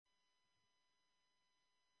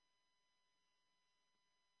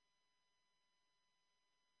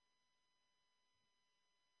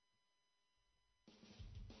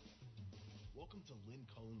Welcome to Lynn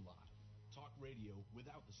Live, talk radio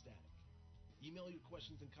without the static. Email your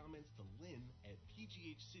questions and comments to lynn at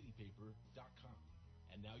pghcitypaper.com.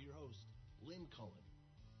 And now your host, Lynn Cullen.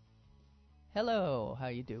 Hello, how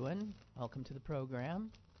you doing? Welcome to the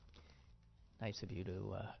program. Nice of you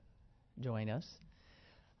to join us.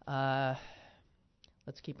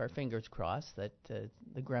 Let's keep our fingers crossed that the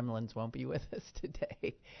gremlins won't be with us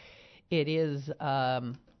today. It is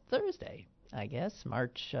Thursday, I guess,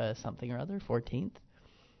 March something or other, 14th,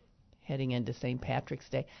 heading into St. Patrick's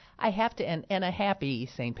Day. I have to, and a happy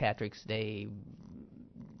St. Patrick's Day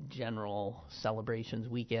general celebrations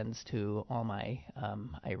weekends to all my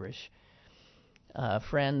Irish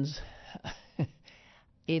friends.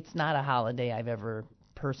 It's not a holiday I've ever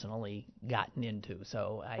personally gotten into,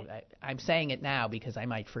 so I'm saying it now because I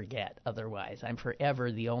might forget otherwise. I'm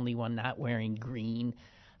forever the only one not wearing green.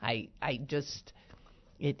 I just,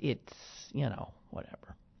 it's,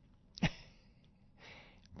 whatever.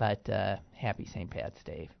 But happy St. Pat's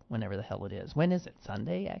Day, whenever the hell it is. When is it?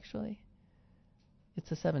 Sunday, actually? It's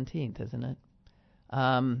the 17th, isn't it?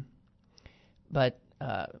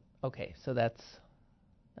 Okay, so that's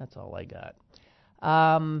all I got.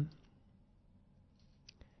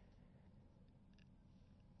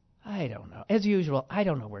 I don't know. As usual, I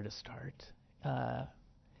don't know where to start.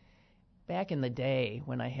 Back in the day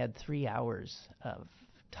when I had 3 hours of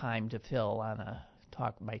time to fill on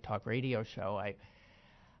my talk radio show,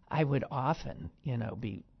 I would often,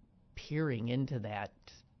 be peering into that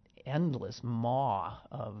endless maw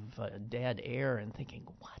of dead air and thinking,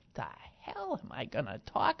 what the hell am I going to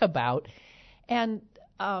talk about? And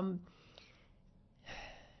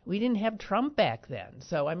we didn't have Trump back then.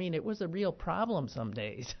 So, it was a real problem some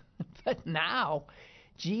days. But now,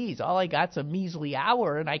 geez, all I got's a measly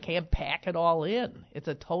hour and I can't pack it all in. It's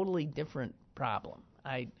a totally different problem.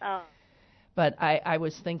 But I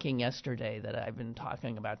was thinking yesterday that I've been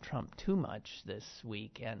talking about Trump too much this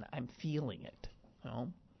week, and I'm feeling it.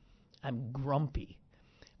 I'm grumpy.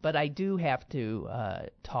 But I do have to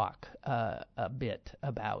talk a bit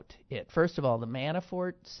about it. First of all, the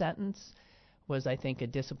Manafort sentence was, I think, a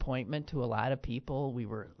disappointment to a lot of people. We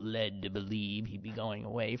were led to believe he'd be going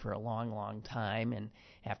away for a long, long time, and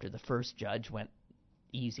after the first judge went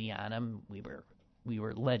easy on him, we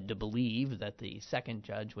were led to believe that the second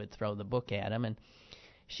judge would throw the book at him, and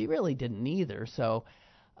she really didn't either. So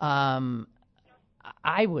I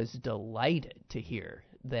was delighted to hear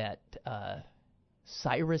that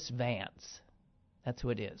Cyrus Vance, that's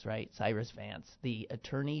who it is, right? Cyrus Vance, the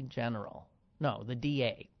Attorney General, no, the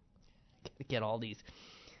DA, get all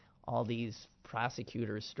these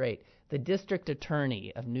prosecutors straight. The District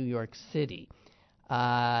Attorney of New York City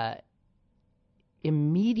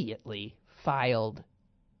immediately filed,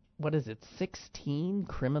 16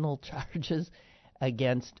 criminal charges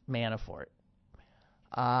against Manafort,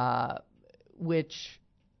 which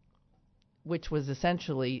was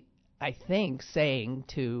essentially, I think, saying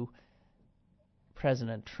to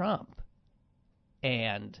President Trump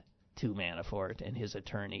and to Manafort and his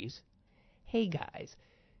attorneys, hey guys,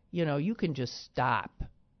 you can just stop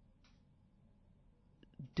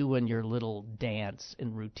doing your little dance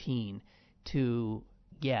and routine to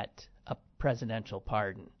get a presidential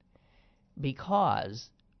pardon, because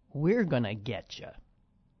we're going to get you.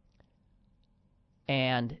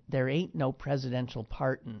 And there ain't no presidential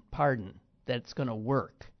pardon that's going to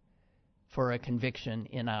work for a conviction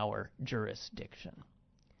in our jurisdiction.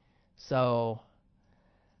 So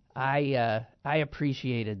I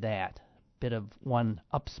appreciated that bit of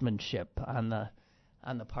one-upsmanship on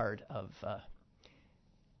the part of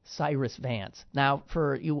Cyrus Vance. Now,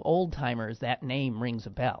 for you old-timers, that name rings a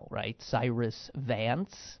bell, right? Cyrus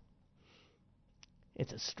Vance.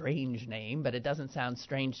 It's a strange name, but it doesn't sound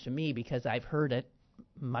strange to me because I've heard it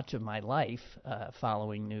much of my life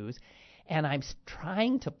following news. And I'm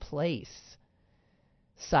trying to place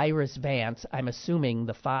Cyrus Vance, I'm assuming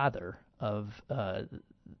the father of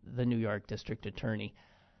the New York District Attorney,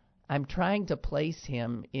 I'm trying to place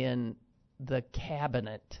him in the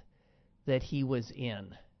cabinet that he was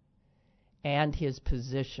in and his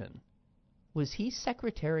position. Was he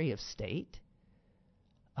Secretary of State?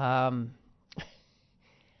 The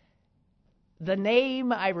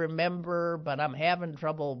name I remember, but I'm having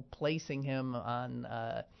trouble placing him on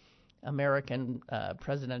American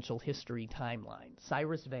presidential history timeline.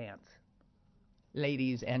 Cyrus Vance.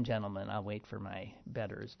 Ladies and gentlemen, I'll wait for my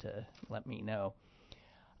betters to let me know.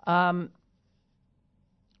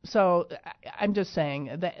 So I'm just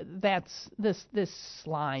saying that's this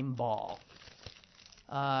slime ball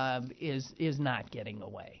is not getting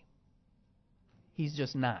away. He's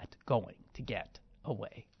just not going to get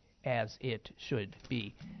away as it should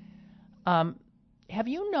be. Have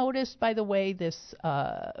you noticed, by the way, this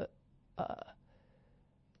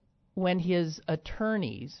when his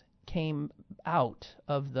attorneys came out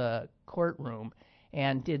of the courtroom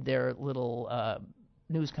and did their little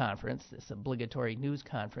news conference, this obligatory news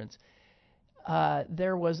conference,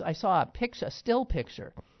 I saw a still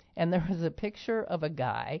picture, and there was a picture of a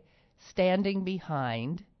guy standing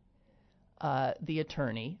behind the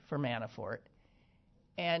attorney for Manafort,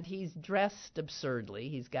 and he's dressed absurdly.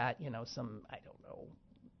 He's got, some, I don't know,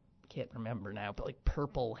 can't remember now, but like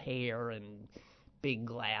purple hair and big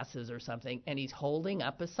glasses or something, and he's holding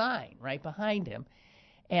up a sign right behind him.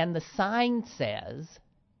 And the sign says,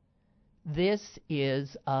 "This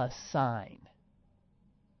is a sign."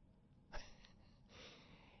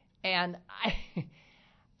 And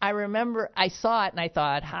I remember I saw it and I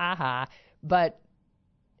thought, ha ha, but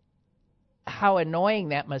how annoying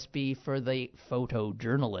that must be for the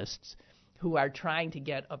photojournalists who are trying to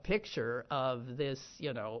get a picture of this,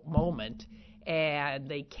 moment, and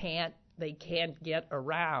they can't get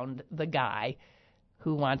around the guy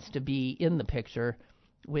who wants to be in the picture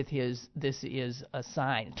with his "this is a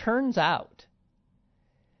sign." Turns out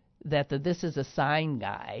that the "this is a sign"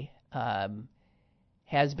 guy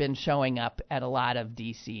has been showing up at a lot of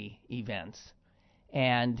D.C. events,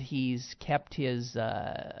 and he's kept his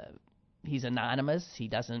he's anonymous. He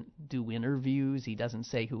doesn't do interviews. He doesn't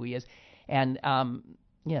say who he is, and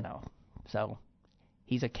so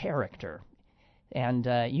he's a character. And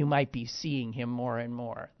you might be seeing him more and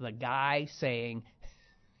more. The guy saying,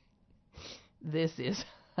 "This is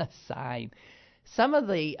a sign." Some of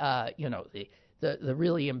the, the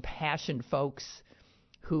really impassioned folks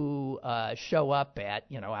who show up at,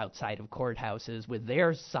 outside of courthouses with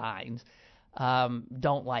their signs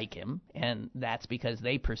don't like him, and that's because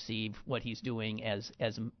they perceive what he's doing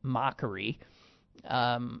as mockery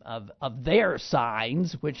of their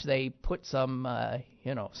signs, which they put some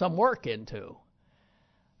work into.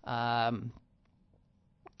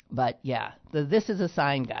 But yeah, "this is a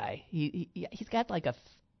sign" guy. He's got like a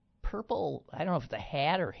purple, I don't know if it's a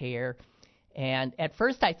hat or hair. And at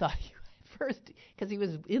first I thought, because he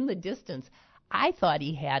was in the distance, I thought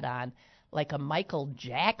he had on like a Michael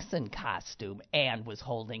Jackson costume and was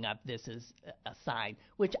holding up "this is a sign,"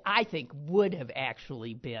 which I think would have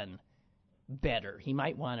actually been better. He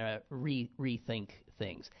might want to rethink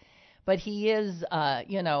things. But he is,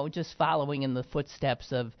 just following in the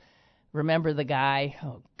footsteps of, remember the guy?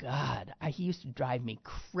 Oh, God, he used to drive me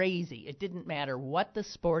crazy. It didn't matter what the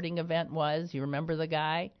sporting event was. You remember the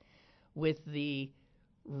guy with the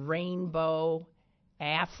rainbow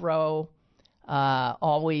afro,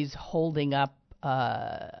 always holding up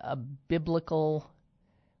a biblical,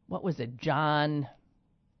 what was it, John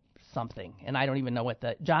something, and I don't even know what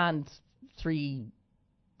John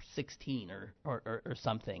 3:16 or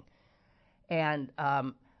something. And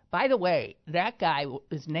by the way, that guy,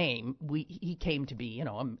 his name, he came to be,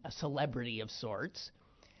 a celebrity of sorts.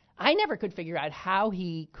 I never could figure out how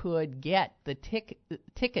he could get the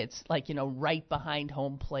tickets, like, right behind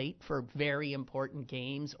home plate for very important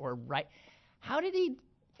games, or right. How did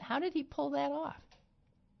he pull that off?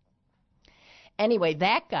 Anyway,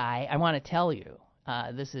 that guy, I want to tell you,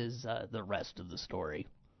 this is the rest of the story.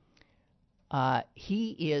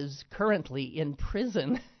 He is currently in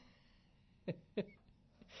prison.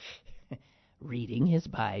 Reading his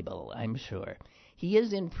Bible, I'm sure. He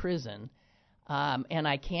is in prison, and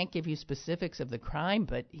I can't give you specifics of the crime,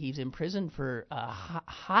 but he's in prison for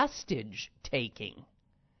hostage taking.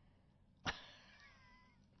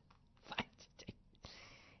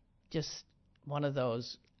 Just one of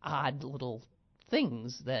those odd little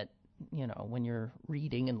things that, when you're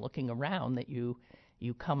reading and looking around, that you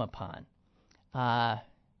come upon. I'm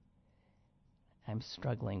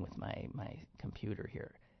struggling with my computer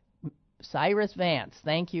here. Cyrus Vance,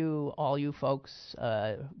 thank you, all you folks.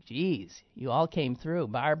 You all came through.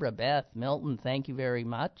 Barbara, Beth, Milton, thank you very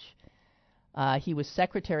much. He was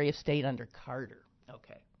Secretary of State under Carter.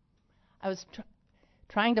 Okay. I was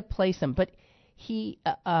trying to place him, but he...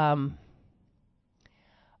 and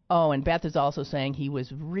Beth is also saying he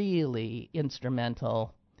was really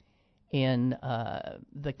instrumental in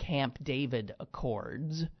the Camp David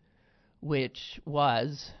Accords, which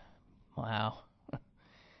was, wow,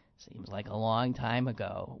 seems like a long time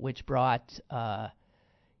ago, which brought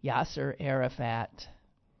Yasser Arafat,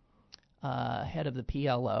 head of the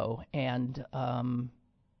PLO, and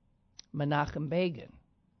Menachem Begin,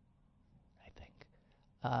 I think,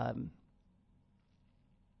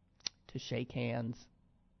 to shake hands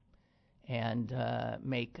and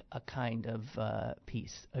make a kind of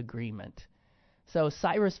peace agreement. So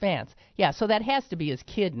Cyrus Vance, yeah, so that has to be his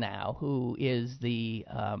kid now, who is the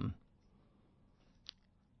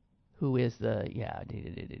who is the,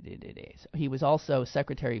 so he was also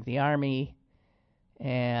Secretary of the Army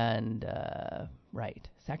and,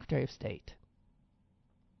 Secretary of State.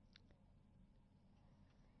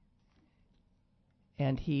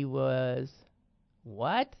 And he was,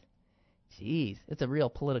 what? Jeez, it's a real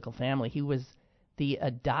political family. He was the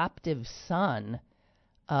adoptive son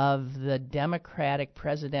of the Democratic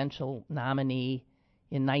presidential nominee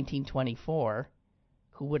in 1924,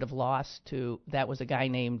 who would have lost to, that was a guy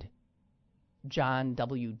named John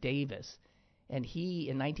W. Davis. And he,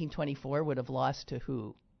 in 1924, would have lost to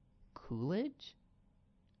who? Coolidge?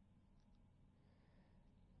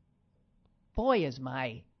 Boy, is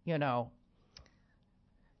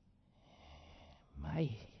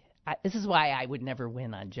this is why I would never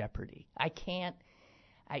win on Jeopardy. I can't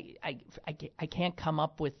come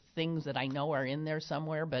up with things that I know are in there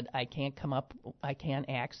somewhere, but I can't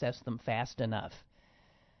access them fast enough.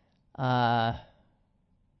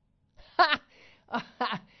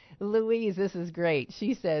 Louise, this is great.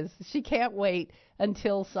 She says she can't wait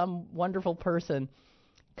until some wonderful person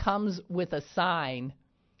comes with a sign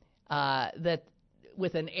that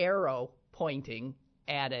with an arrow pointing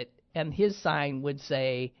at it, and his sign would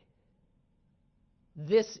say,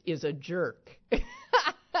 "This is a jerk,"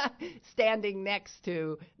 standing next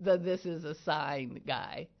to the "this is a sign"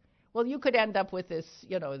 guy. Well, you could end up with this,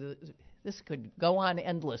 this could go on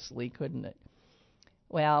endlessly, couldn't it?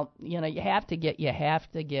 Well, you have to get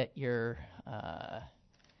your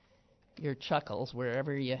chuckles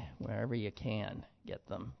wherever you can get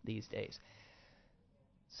them these days.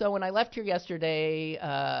 So when I left here yesterday,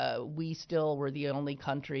 we still were the only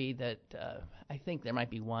country that, I think there might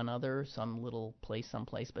be one other, some little place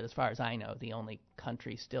someplace, but as far as I know, the only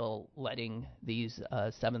country still letting these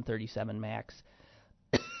 737 MAX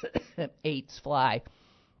 8s fly.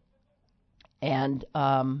 And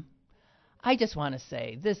I just want to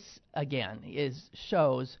say, this, again,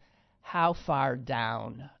 shows how far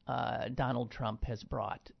down Donald Trump has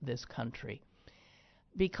brought this country.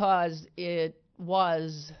 Because it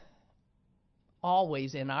was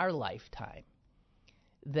always in our lifetime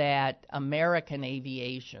that American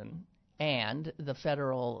aviation and the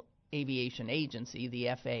Federal Aviation Agency, the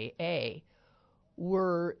FAA,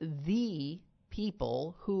 were the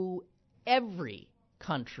people who every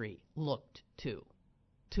country looked to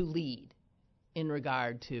lead in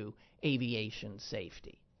regard to aviation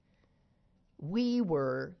safety. We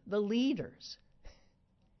were the leaders.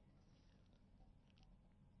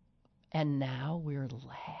 And now we're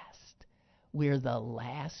last. We're the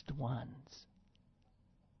last ones.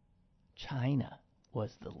 China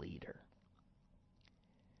was the leader.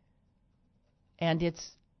 And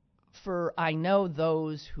it's for, I know,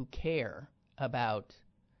 those who care about,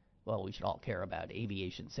 well, we should all care about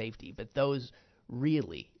aviation safety, but those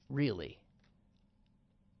really,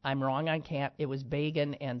 I'm wrong on camp. It was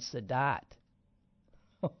Begin and Sadat.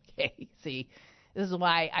 Okay, see, this is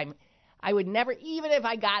why I would never, even if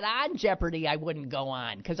I got on Jeopardy, I wouldn't go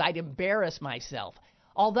on because I'd embarrass myself.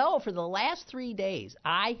 Although for the last 3 days,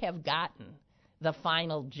 I have gotten the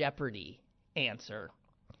final Jeopardy answer.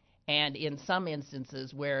 And in some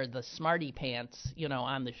instances where the smarty pants,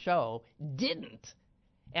 on the show didn't.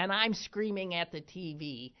 And I'm screaming at the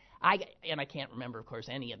TV. And I can't remember, of course,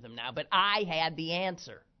 any of them now, but I had the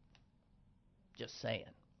answer. Just saying.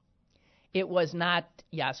 It was not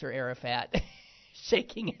Yasser Arafat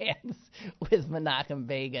shaking hands with Menachem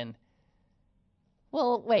Begin.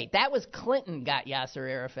 Well, wait, that was Clinton got Yasser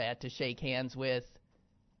Arafat to shake hands with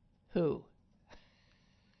who?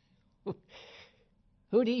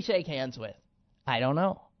 Who'd he shake hands with? I don't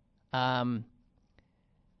know.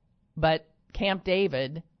 But Camp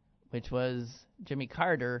David, which was Jimmy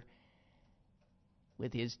Carter,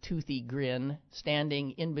 with his toothy grin,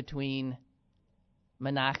 standing in between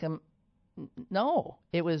Menachem. No,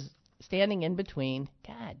 it was standing in between,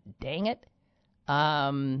 God dang it,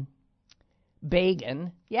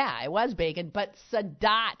 Begin. Yeah, it was Begin, but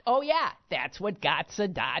Sadat. Oh, yeah, that's what got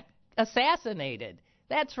Sadat assassinated.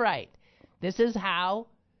 That's right. This is how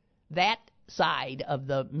that side of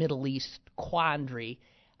the Middle East quandary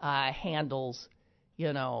handles,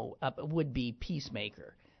 a would-be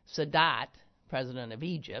peacemaker. Sadat, president of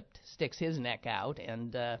Egypt, sticks his neck out,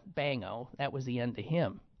 and bango, that was the end of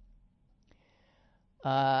him.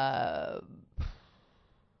 Jeez.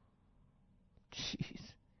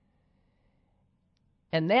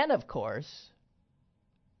 And then, of course,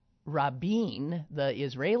 Rabin, the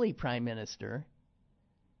Israeli prime minister,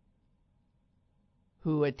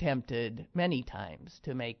 who attempted many times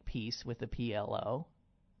to make peace with the PLO,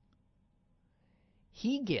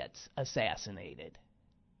 he gets assassinated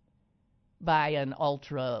by an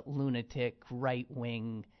ultra-lunatic,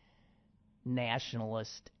 right-wing,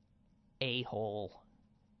 nationalist a-hole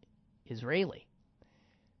Israeli.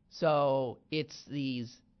 So it's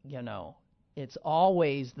these, it's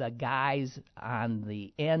always the guys on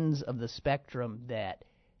the ends of the spectrum that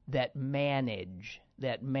manage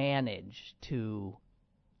to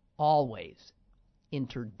always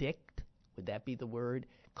interdict, would that be the word?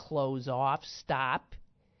 Close off, stop,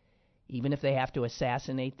 even if they have to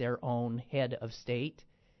assassinate their own head of state,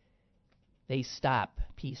 they stop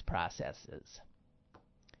peace processes.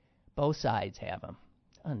 Both sides have them.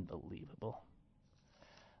 Unbelievable.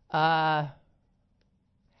 Ouch.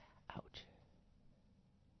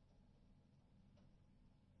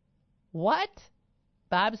 What?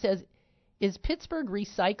 Bob says, is Pittsburgh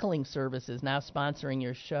Recycling Services now sponsoring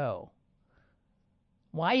your show?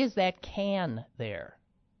 Why is that can there?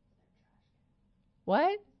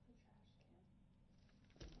 What?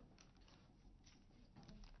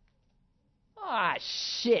 Ah,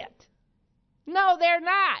 shit. No, they're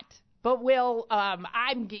not. But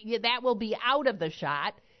that will be out of the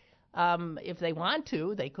shot. If they want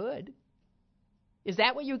to, they could. Is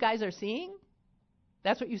that what you guys are seeing?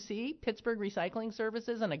 That's what you see? Pittsburgh Recycling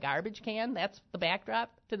Services and a garbage can? That's the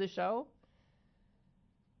backdrop to the show?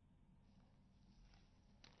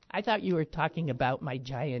 I thought you were talking about my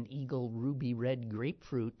giant Eagle ruby red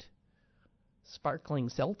grapefruit sparkling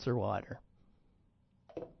seltzer water.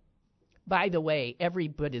 By the way, every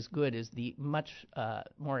bit as good as the much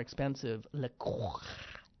more expensive Le Croix.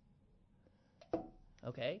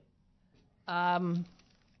 Okay? And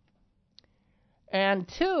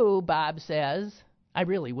two, Bob says, I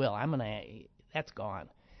really will. That's gone.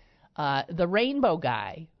 The rainbow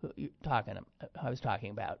guy I was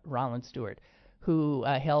talking about, Rollin Stewart, who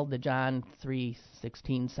held the John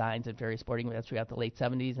 3:16 signs at various sporting events throughout the late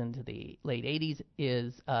 70s into the late 80s,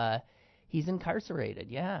 he's incarcerated.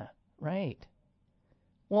 Yeah, right.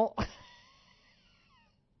 Well,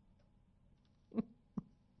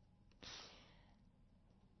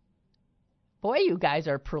 boy, you guys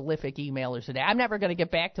are prolific emailers today. I'm never going to get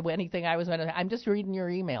back to anything I was going to. I'm just reading your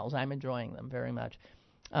emails. I'm enjoying them very much.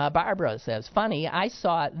 Barbara says, funny, I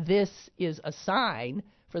saw this is a sign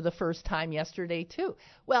for the first time yesterday, too.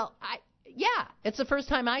 Well, it's the first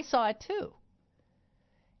time I saw it, too.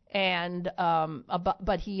 And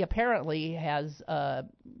but he apparently has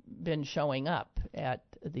been showing up at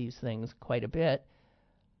these things quite a bit.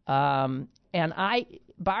 And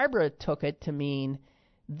Barbara took it to mean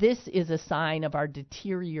this is a sign of our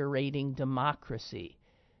deteriorating democracy,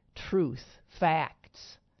 truth,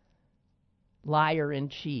 facts, liar in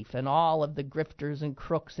chief, and all of the grifters and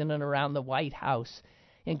crooks in and around the White House,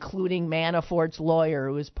 including Manafort's lawyer,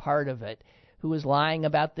 who is part of it, who was lying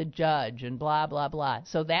about the judge and blah, blah, blah.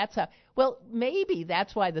 So that's maybe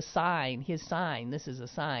that's why his sign, this is a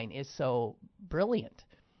sign, is so brilliant,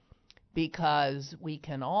 because we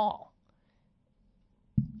can all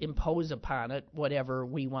impose upon it whatever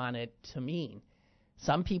we want it to mean.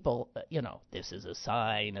 Some people, this is a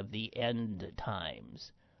sign of the end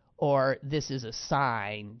times, or this is a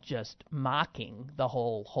sign just mocking the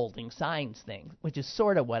whole holding signs thing, which is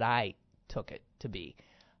sort of what I took it to be.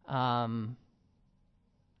 I'll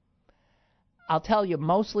tell you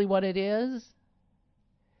mostly what it is.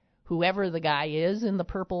 Whoever the guy is in the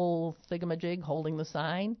purple thingamajig holding the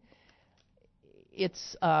sign,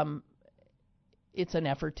 it's an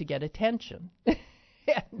effort to get attention.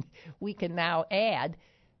 And we can now add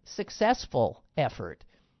successful effort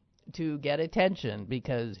to get attention,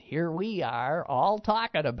 because here we are all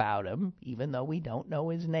talking about him, even though we don't know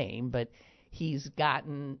his name, but he's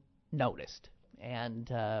gotten noticed, and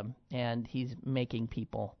he's making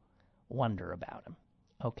people wonder about him.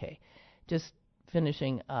 Okay, just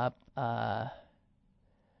finishing up.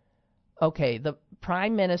 Okay, the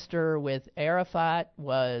prime minister with Arafat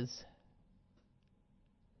was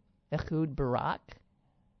Ehud Barak.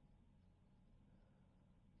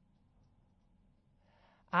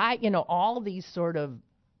 All these sort of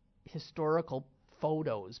historical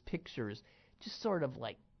photos, pictures, just sort of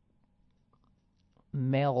like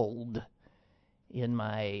meld in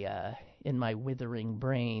my withering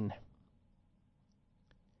brain.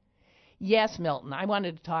 Yes, Milton, I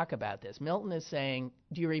wanted to talk about this. Milton is saying,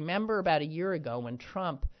 do you remember about a year ago when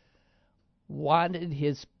Trump wanted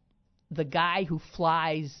the guy who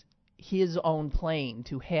flies his own plane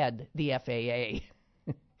to head the FAA?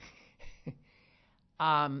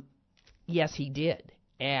 Yes, he did.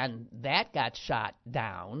 And that got shot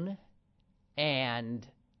down. And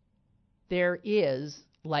there is,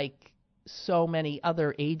 like so many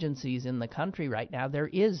other agencies in the country right now, there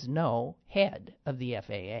is no head of the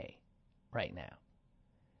FAA right now.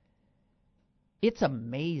 It's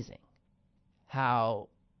amazing how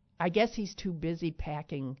I guess he's too busy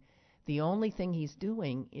packing. The only thing he's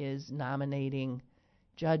doing is nominating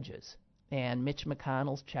judges. And Mitch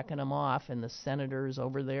McConnell's checking them off, and the senators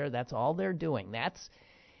over there, that's all they're doing. That's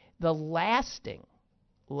the lasting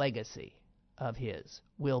legacy of his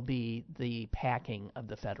will be the packing of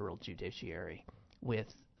the federal judiciary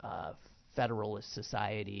with Federalist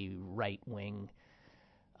Society, right-wing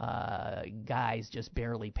guys just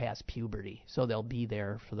barely past puberty. So they'll be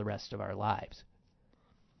there for the rest of our lives.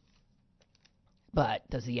 But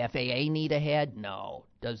does the FAA need a head? No.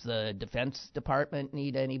 Does the Defense Department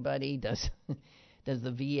need anybody? Does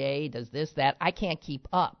the VA? Does this, that? I can't keep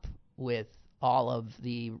up with all of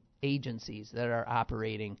the agencies that are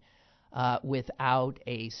operating without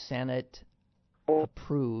a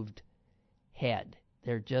Senate-approved head.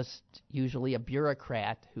 They're just usually a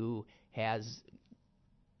bureaucrat who is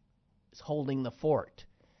holding the fort.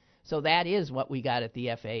 So that is what we got at the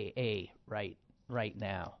FAA right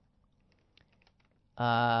now.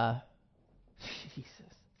 Jesus.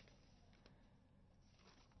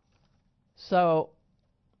 So,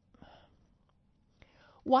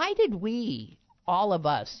 why did we, all of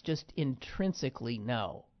us, just intrinsically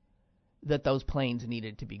know that those planes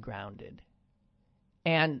needed to be grounded?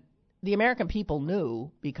 And the American people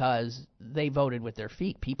knew because they voted with their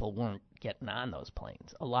feet. People weren't getting on those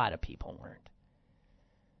planes. A lot of people weren't.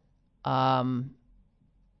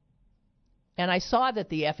 And I saw that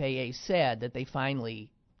the FAA said that they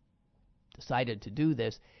finally decided to do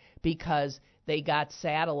this because they got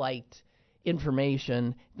satellite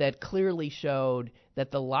information that clearly showed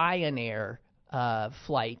that the Lion Air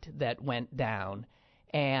flight that went down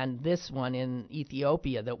and this one in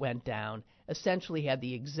Ethiopia that went down essentially had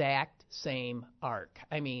the exact same arc.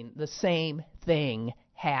 I mean, the same thing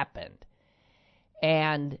happened.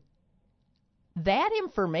 And that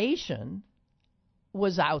information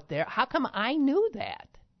was out there. How come I knew that?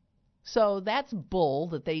 So that's bull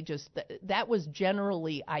that they just, that was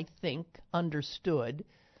generally, I think, understood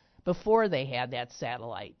before they had that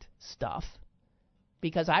satellite stuff.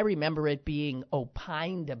 Because I remember it being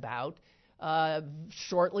opined about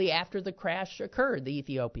shortly after the crash occurred, the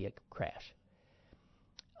Ethiopia crash.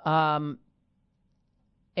 And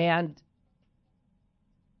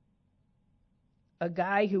a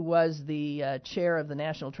guy who was the chair of the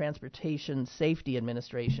National Transportation Safety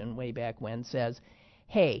Administration way back when says,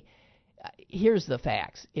 hey, here's the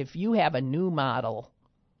facts. If you have a new model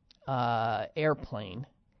airplane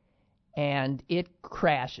and it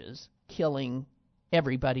crashes, killing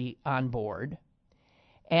everybody on board,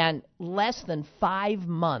 and less than 5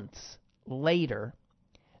 months later,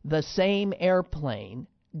 the same airplane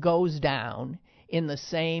goes down in the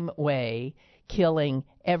same way, killing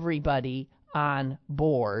everybody on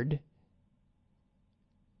board,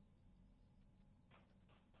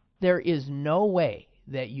 there is no way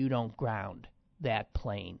that you don't ground that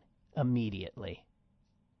plane immediately.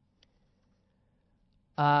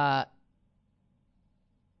 And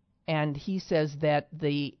he says that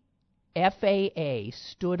the FAA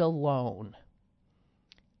stood alone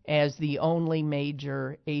as the only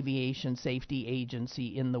major aviation safety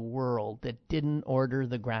agency in the world that didn't order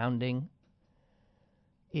the grounding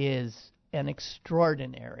is an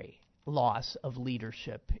extraordinary loss of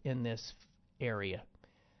leadership in this area.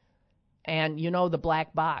 And you know, the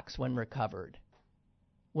black box, when recovered,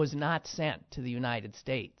 was not sent to the United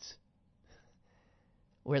States,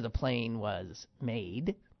 where the plane was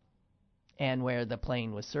made and where the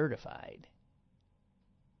plane was certified.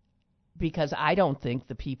 Because I don't think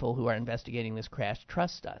the people who are investigating this crash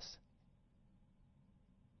trust us.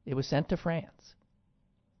 It was sent to France.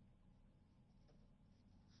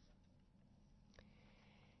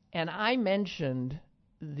 And I mentioned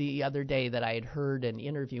the other day that I had heard an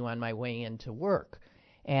interview on my way into work.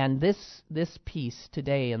 And this piece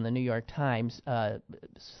today in the New York Times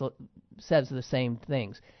says the same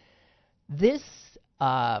things. The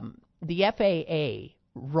FAA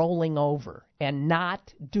rolling over and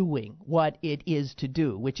not doing what it is to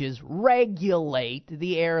do, which is regulate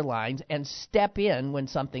the airlines and step in when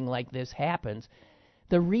something like this happens.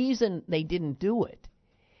 The reason they didn't do it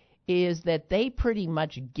is that they pretty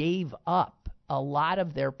much gave up a lot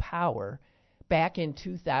of their power back in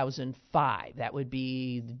 2005. That would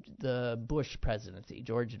be the Bush presidency,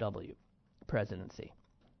 George W. presidency.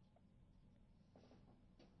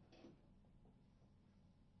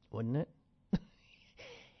 Wouldn't it?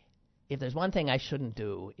 If there's one thing I shouldn't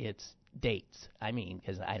do, it's dates. I mean,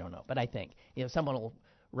 because I don't know, but I think someone will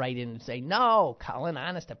write in and say, "No, Colin,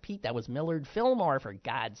 honest to Pete, that was Millard Fillmore, for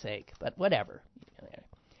God's sake." But whatever.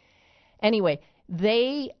 Anyway,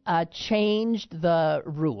 they changed the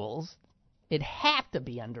rules. It had to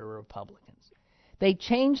be under Republicans. They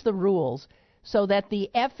changed the rules so that the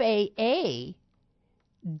FAA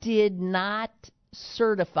did not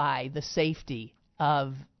certify the safety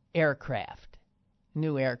of aircraft,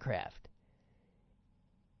 new aircraft.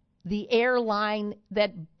 The airline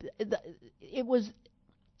it was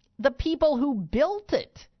the people who built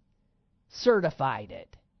it certified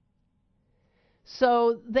it.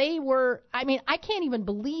 So they were, I can't even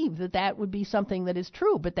believe that would be something that is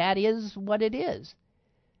true, but that is what it is.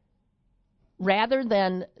 Rather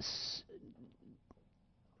than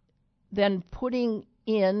putting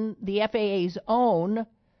in the FAA's own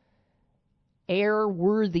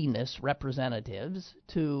airworthiness representatives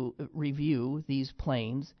to review these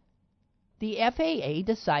planes, the FAA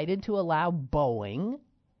decided to allow Boeing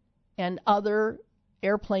and other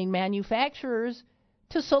airplane manufacturers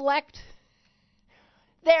to select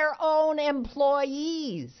their own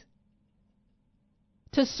employees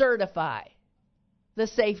to certify the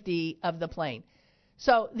safety of the plane.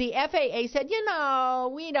 So the FAA said,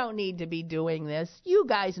 we don't need to be doing this. You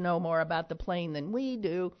guys know more about the plane than we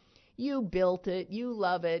do. You built it. You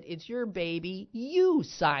love it. It's your baby. You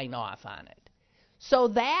sign off on it. So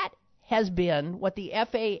that has been what the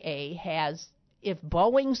FAA has. If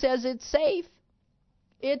Boeing says it's safe,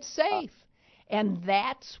 it's safe. And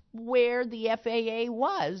that's where the FAA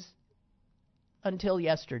was until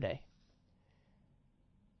yesterday.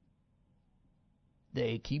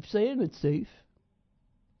 They keep saying it's safe.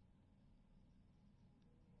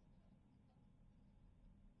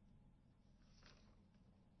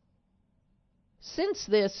 Since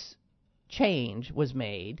this change was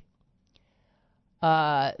made,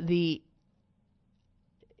 the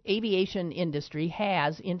aviation industry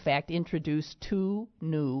has, in fact, introduced 2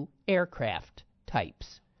 new aircraft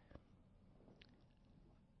types.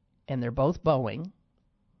 And they're both Boeing.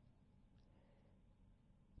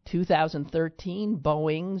 2013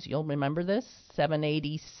 Boeing's, you'll remember this,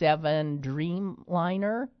 787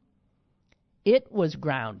 Dreamliner. It was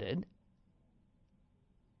grounded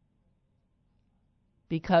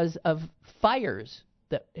because of fires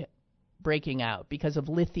that breaking out, because of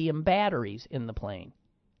lithium batteries in the plane.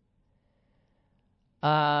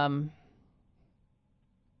 And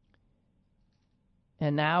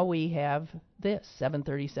now we have this,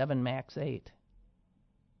 737 MAX 8.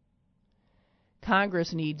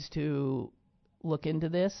 Congress needs to look into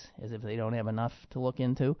this, as if they don't have enough to look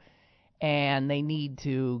into, and they need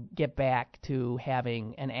to get back to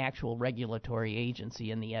having an actual regulatory agency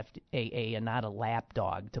in the FAA and not a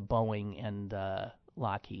lapdog to Boeing and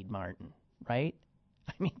Lockheed Martin, right?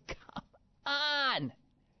 Come on!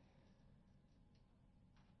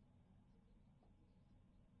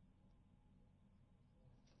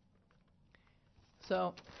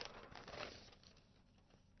 So,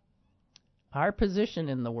 our position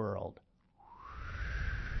in the world.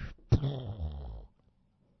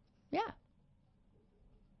 Yeah.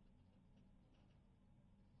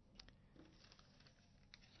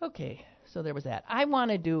 Okay, so there was that. I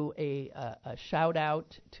want to do a shout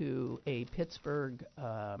out to a Pittsburgh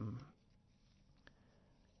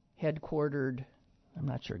headquartered, I'm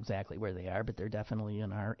not sure exactly where they are, but they're definitely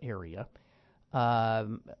in our area,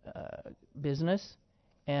 business.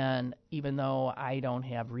 And even though I don't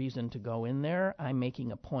have reason to go in there, I'm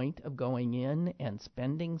making a point of going in and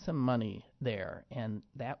spending some money there. And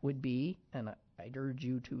that would be, and I'd urge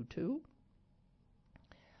you to too,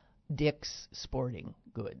 Dick's Sporting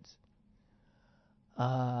Goods.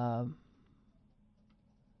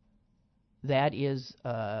 That is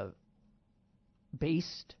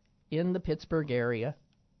based in the Pittsburgh area.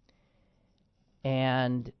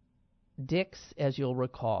 And Dick's, as you'll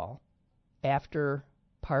recall, after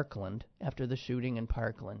the shooting in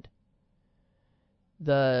Parkland,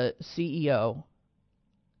 the CEO,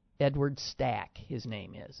 Edward Stack, his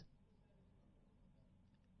name is,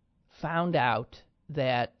 found out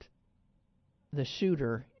that the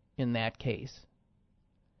shooter in that case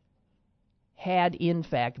had in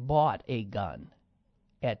fact bought a gun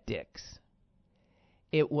at Dick's.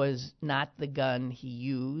 It was not the gun he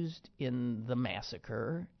used in the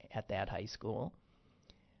massacre at that high school,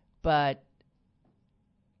 but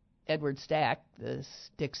Edward Stack, the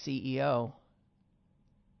Dick's CEO,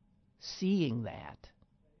 seeing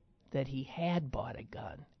that he had bought a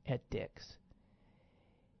gun at Dick's,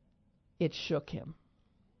 it shook him.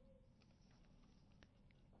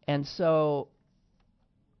 And so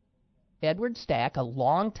Edward Stack, a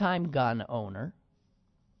longtime gun owner,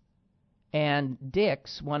 and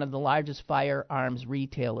Dick's, one of the largest firearms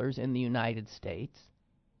retailers in the United States,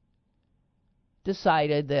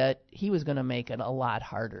 decided that he was going to make it a lot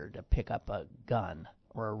harder to pick up a gun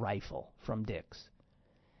or a rifle from Dick's.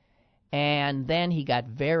 And then he got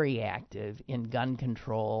very active in gun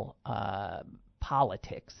control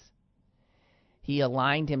politics. He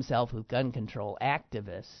aligned himself with gun control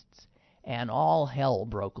activists, and all hell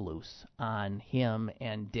broke loose on him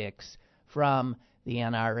and Dix from the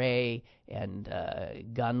NRA and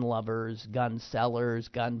gun lovers, gun sellers,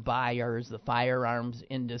 gun buyers, the firearms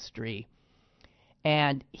industry.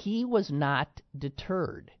 And he was not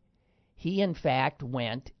deterred. He, in fact,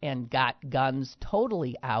 went and got guns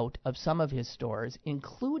totally out of some of his stores,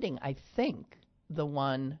 including, I think, the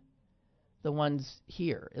ones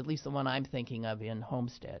here, at least the one I'm thinking of in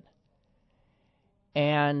Homestead.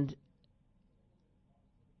 And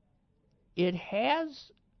it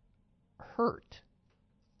has hurt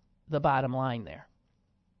the bottom line there.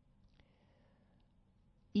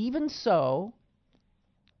 Even so,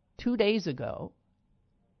 2 days ago,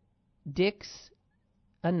 Dix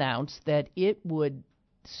announced that it would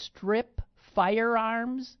strip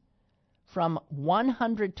firearms from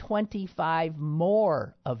 125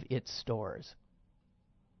 more of its stores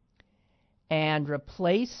and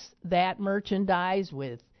replace that merchandise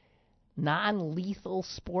with non-lethal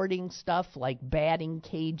sporting stuff like batting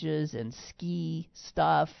cages and ski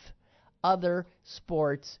stuff, other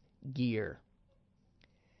sports gear.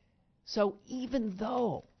 So even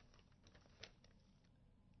though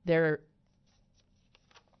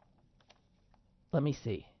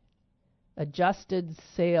adjusted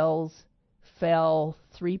sales fell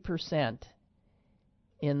 3%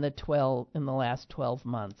 in the last 12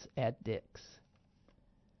 months at Dick's.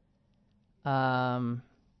 Some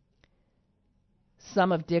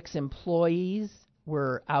of Dick's employees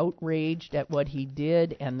were outraged at what he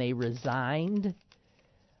did, and they resigned.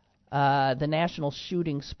 The National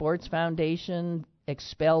Shooting Sports Foundation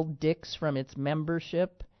expelled Dick's from its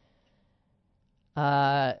membership.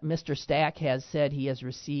 Mr. Stack has said he has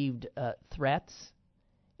received threats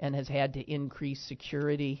and has had to increase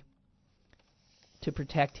security to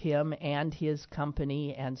protect him and his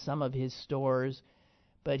company and some of his stores,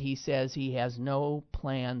 but he says he has no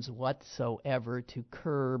plans whatsoever to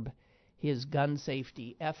curb his gun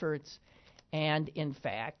safety efforts. And in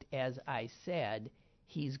fact, as I said,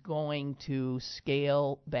 he's going to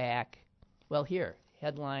scale back. Well, here,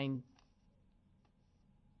 headline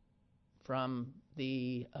from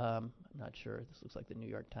the, I'm not sure, this looks like the New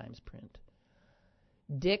York Times print.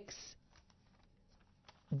 Dick's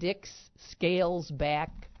scales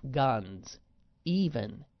back guns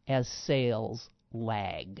even as sales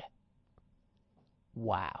lag.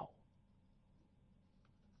 Wow.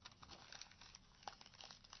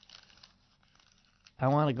 I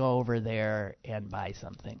want to go over there and buy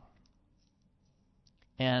something.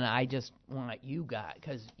 And I just want you guys,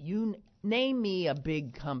 because you name me a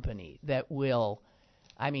big company that will,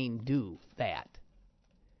 do that.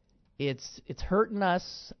 It's hurting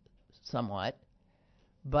us somewhat,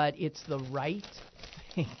 but it's the right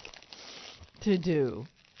thing to do.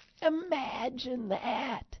 Imagine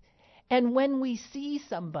that. And when we see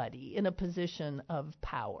somebody in a position of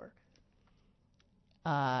power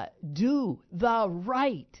do the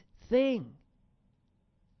right thing,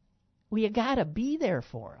 we gotta be there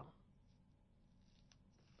for them.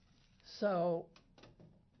 So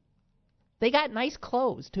they got nice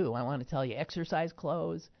clothes too. I want to tell you, exercise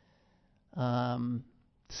clothes,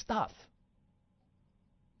 stuff,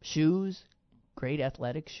 shoes, great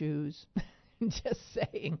athletic shoes. Just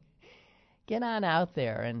saying, get on out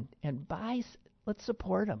there and buy. Let's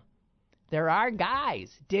support them. There are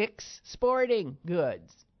guys, Dick's Sporting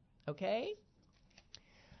Goods. Okay?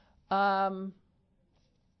 What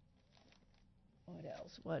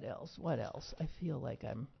else? I feel like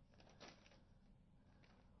I'm...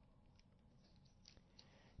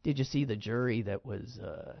 Did you see the jury that was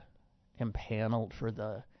impaneled for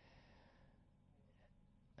the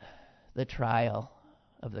trial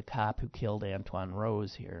of the cop who killed Antoine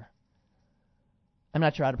Rose here? I'm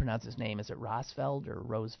not sure how to pronounce his name. Is it Rosfeld or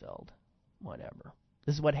Roseveld? Whatever.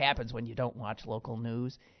 This is what happens when you don't watch local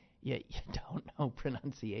news. You don't know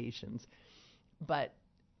pronunciations. But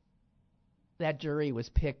that jury was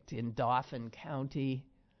picked in Dauphin County.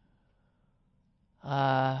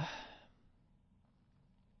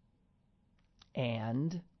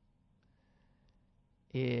 And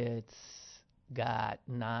it's got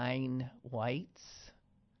 9 whites,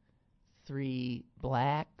 3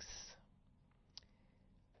 blacks,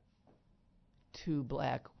 2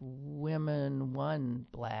 black women, 1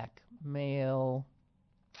 black male,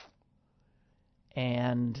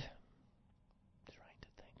 and trying to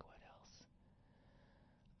think what else.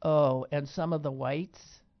 Oh, and some of the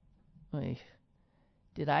whites.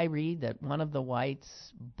 Did I read that one of the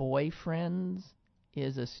whites' boyfriends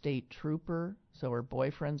is a state trooper, so her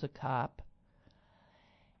boyfriend's a cop.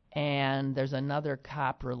 And there's another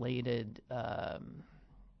cop-related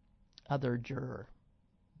other juror.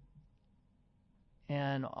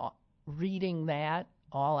 And reading that,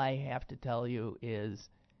 all I have to tell you is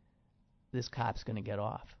this cop's going to get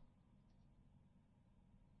off.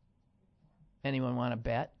 Anyone want to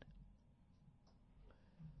bet?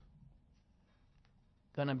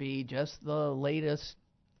 Going to be just the latest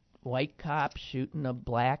white cop shooting a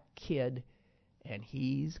black kid, and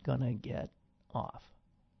he's going to get off.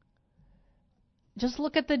 Just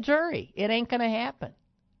look at the jury. It ain't going to happen.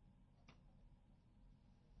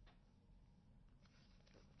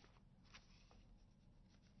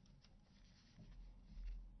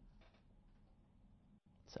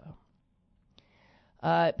 So,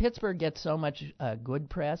 Pittsburgh gets so much good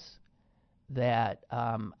press that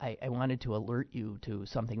I wanted to alert you to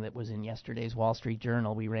something that was in yesterday's Wall Street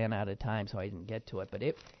Journal. We ran out of time, so I didn't get to it. But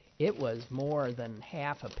it was more than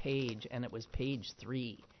half a page, and it was page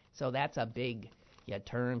 3. So that's a big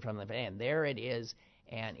turn from the van. There it is,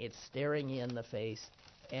 and it's staring you in the face,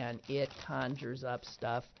 and it conjures up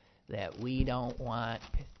stuff that we don't want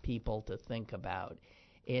people to think about.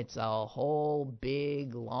 It's a whole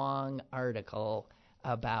big, long article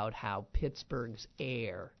about how Pittsburgh's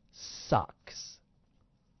air sucks.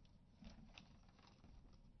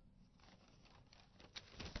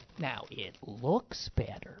 Now, it looks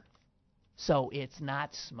better, so it's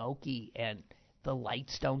not smoky and the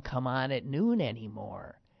lights don't come on at noon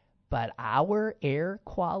anymore. But our air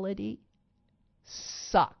quality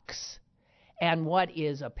sucks. And what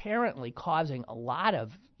is apparently causing a lot of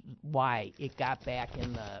why it got back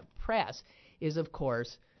in the press is, of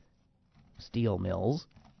course, steel mills,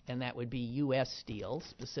 and that would be U.S. Steel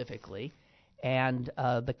specifically, and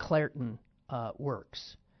the Clairton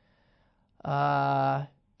works.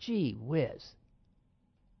 Gee whiz.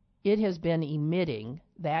 It has been emitting,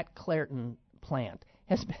 that Clairton plant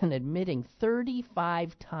has been emitting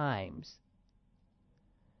 35 times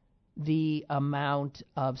the amount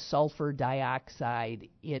of sulfur dioxide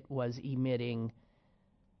it was emitting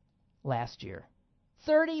last year.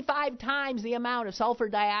 35 times the amount of sulfur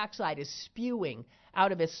dioxide is spewing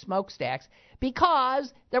out of its smokestacks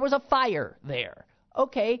because there was a fire there.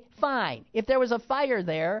 Okay, fine. If there was a fire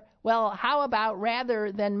there, well, how about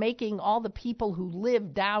rather than making all the people who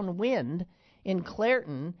live downwind in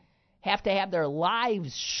Clairton have to have their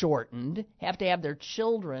lives shortened, have to have their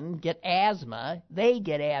children get asthma, they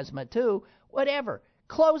get asthma too, whatever.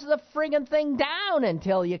 Close the friggin' thing down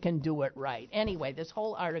until you can do it right. Anyway, this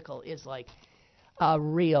whole article is like a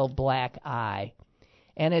real black eye.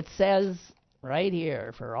 And it says right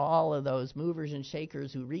here, for all of those movers and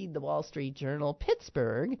shakers who read the Wall Street Journal,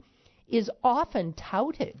 Pittsburgh is often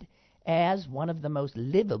touted as one of the most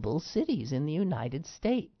livable cities in the United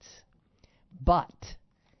States. But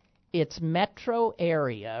its metro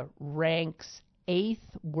area ranks 8th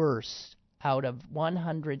worst out of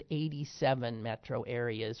 187 metro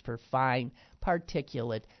areas for fine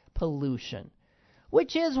particulate pollution.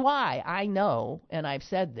 Which is why I know, and I've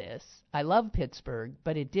said this, I love Pittsburgh,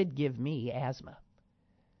 but it did give me asthma.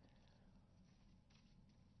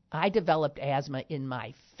 I developed asthma in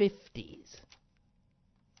my 50s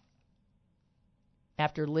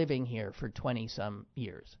after living here for 20-some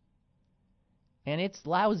years. And it's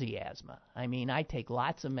lousy asthma. I mean, I take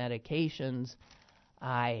lots of medications.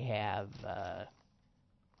 I have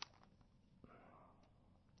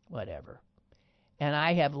whatever. And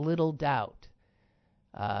I have little doubt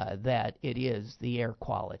that it is the air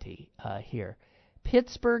quality here.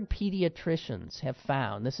 Pittsburgh pediatricians have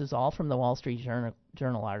found, this is all from the Wall Street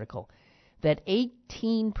Journal article, that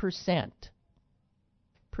 18%,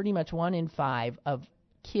 pretty much 1 in 5 of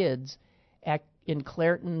kids in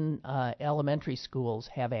Clairton elementary schools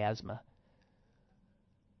have asthma.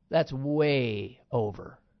 That's way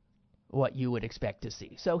over what you would expect to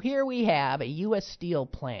see. So here we have a U.S. Steel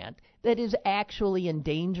plant that is actually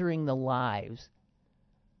endangering the lives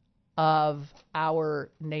of our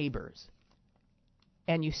neighbors.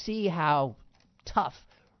 And you see how tough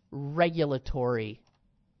regulatory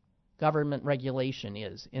government regulation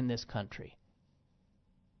is in this country.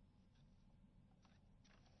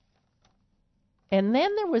 And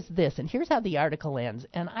then there was this, and here's how the article ends.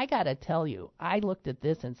 And I got to tell you, I looked at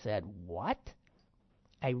this and said, what?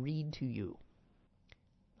 I read to you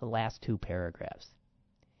the last 2 paragraphs.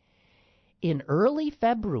 In early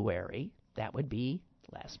February, that would be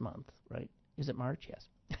last month, right? Is it March?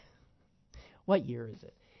 Yes. What year is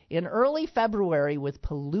it? In early February, with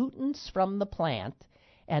pollutants from the plant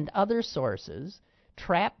and other sources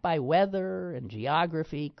trapped by weather and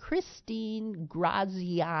geography, Christine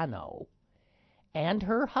Graziano, and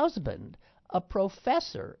her husband, a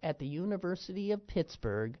professor at the University of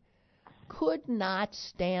Pittsburgh, could not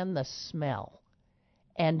stand the smell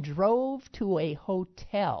and drove to a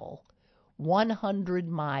hotel 100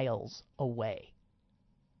 miles away.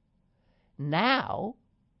 Now,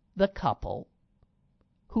 the couple,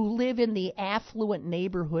 who live in the affluent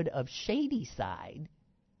neighborhood of Shadyside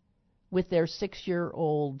with their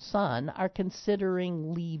 6-year-old son, are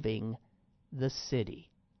considering leaving the city.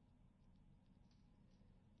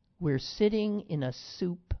 We're sitting in a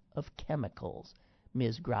soup of chemicals,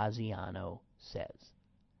 Ms. Graziano says.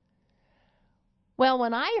 Well,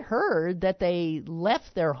 when I heard that they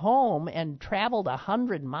left their home and traveled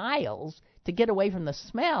 100 miles to get away from the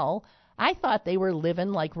smell, I thought they were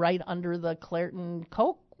living like right under the Clairton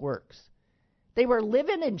Coke Works. They were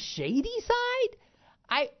living in Shadyside?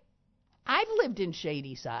 I've lived in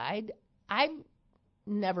Shadyside.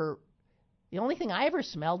 The only thing I ever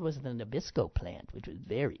smelled was the Nabisco plant, which was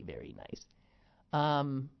very, very nice.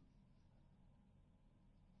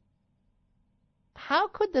 How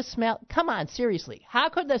could the smell, come on, seriously, how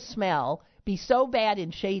could the smell be so bad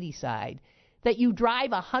in Shadyside that you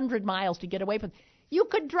drive 100 miles to get away from? You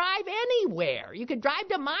could drive anywhere. You could drive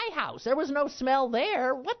to my house. There was no smell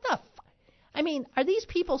there. What the I mean, are these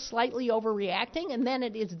people slightly overreacting? And then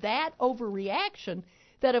it is that overreaction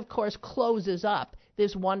that, of course, closes up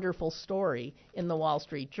this wonderful story in the Wall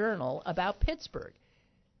Street Journal about Pittsburgh,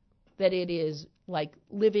 that it is like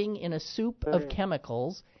living in a soup of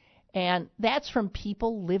chemicals, and that's from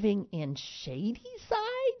people living in Shadyside?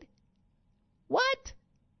 What?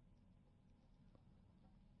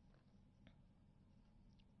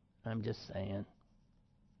 I'm just saying.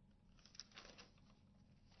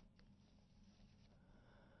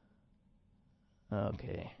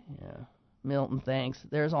 Okay, yeah. Milton, thanks.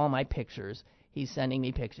 There's all my pictures. He's sending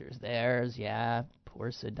me pictures. There's,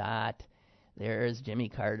 poor Sadat. There's Jimmy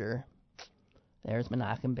Carter. There's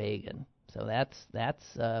Menachem Begin. So that's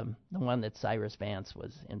the one that Cyrus Vance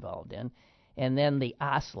was involved in. And then the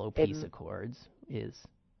Oslo Peace Accords is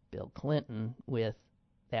Bill Clinton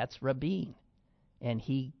that's Rabin. And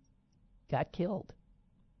he got killed.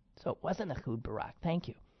 So it wasn't Ehud Barak. Thank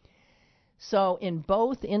you. So in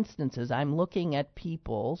both instances, I'm looking at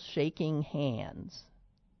people shaking hands,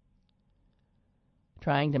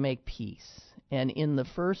 trying to make peace. And in the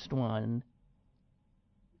first one,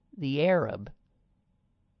 the Arab,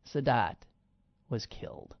 Sadat, was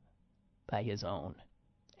killed by his own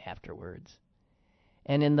afterwards.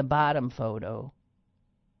 And in the bottom photo,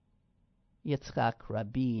 Yitzhak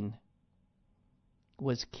Rabin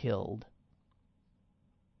was killed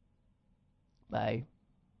by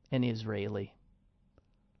an Israeli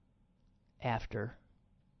after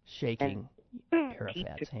shaking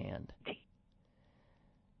Arafat's hand.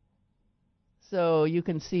 So you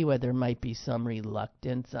can see why there might be some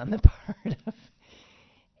reluctance on the part of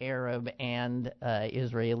Arab and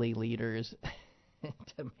Israeli leaders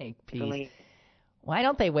to make peace. Why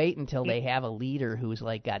don't they wait until they have a leader who's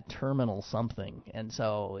like got terminal something, and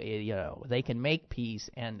so they can make peace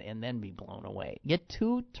and then be blown away? Get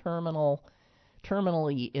two terminally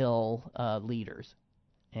ill leaders,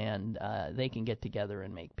 and they can get together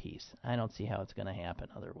and make peace. I don't see how it's going to happen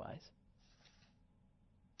otherwise.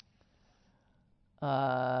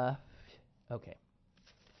 Okay.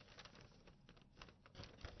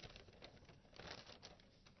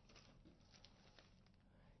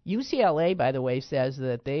 UCLA, by the way, says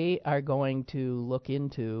that they are going to look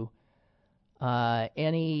into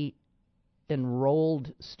any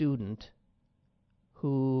enrolled student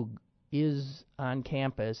who is on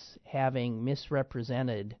campus having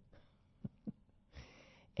misrepresented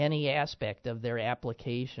any aspect of their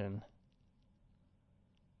application.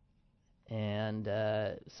 And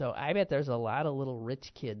so I bet there's a lot of little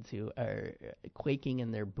rich kids who are quaking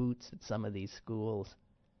in their boots at some of these schools.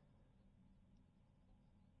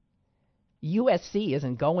 USC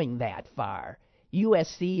isn't going that far.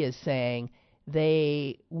 USC is saying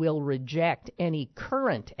they will reject any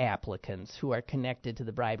current applicants who are connected to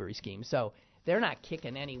the bribery scheme. So they're not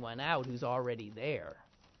kicking anyone out who's already there.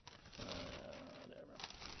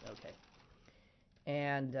 Whatever. Okay.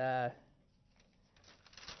 And I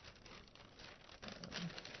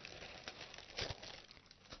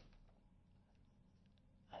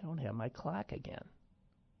don't have my clock again.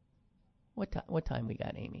 What time we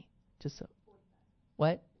got, Amy? Just so. 45.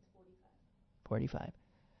 What? 45.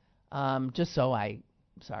 Just so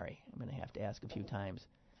sorry, I'm going to have to ask a few times.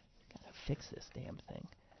 Got to fix this damn thing.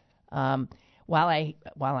 While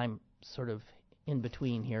I'm sort of in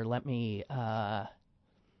between here, let me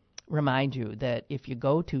remind you that if you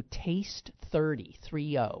go to Taste 30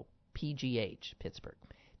 PGH Pittsburgh,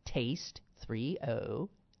 Taste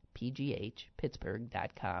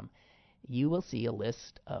pghpittsburgh.com, you will see a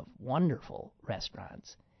list of wonderful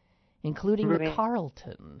restaurants, including the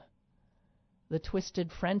Carlton, the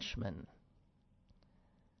Twisted Frenchman,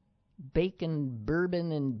 Bacon,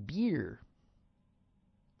 Bourbon, and Beer,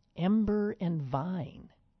 Ember and Vine.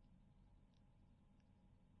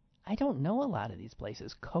 I don't know a lot of these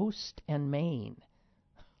places. Coast and Maine.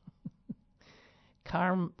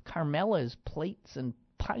 Carmela's Plates and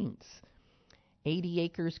Pints. 80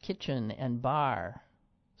 Acres Kitchen and Bar.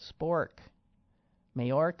 Spork.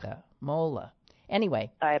 Majorca. Mola. Anyway,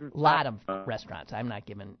 a lot of restaurants. I'm not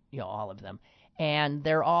giving all of them. And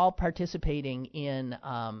they're all participating in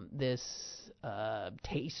this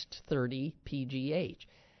Taste 30 PGH,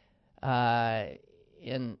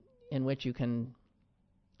 in which you can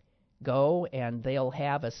go and they'll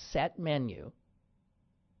have a set menu,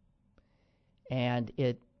 and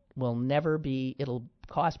it will never be. It'll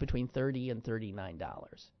cost between $30 and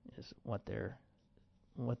 $39 is what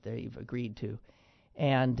they've agreed to,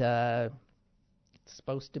 and it's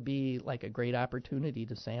supposed to be like a great opportunity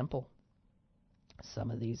to sample some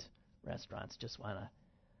of these restaurants. Just want to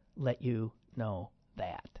let you know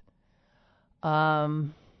that.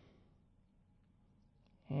 Hang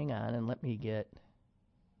on and let me get.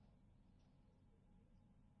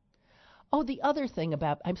 Oh, the other thing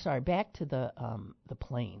about, I'm sorry, back to the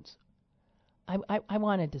planes. I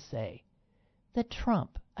wanted to say that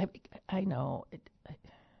Trump, I know,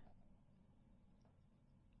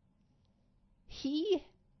 he,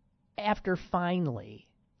 after finally,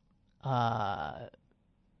 I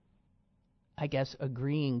guess,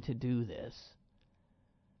 agreeing to do this,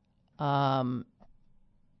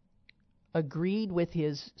 agreed with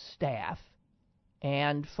his staff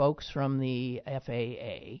and folks from the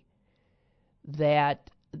FAA that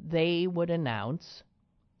they would announce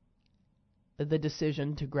the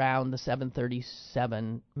decision to ground the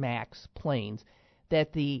 737 MAX planes,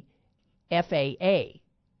 that the FAA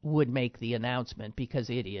would make the announcement,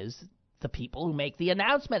 because it is the people who make the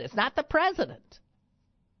announcement. It's not the president.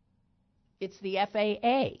 It's the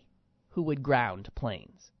FAA who would ground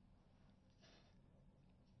planes.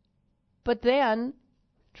 But then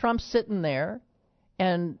Trump's sitting there,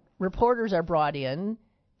 and reporters are brought in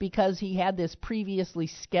because he had this previously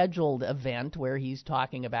scheduled event where he's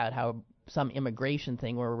talking about how some immigration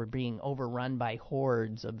thing where we're being overrun by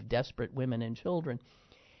hordes of desperate women and children.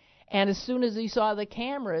 And as soon as he saw the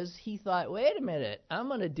cameras, he thought, wait a minute, I'm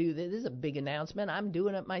going to do this. This is a big announcement. I'm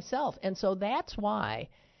doing it myself. And so that's why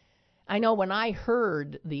I know when I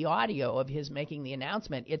heard the audio of his making the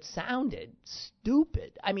announcement, it sounded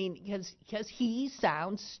stupid. I mean, because he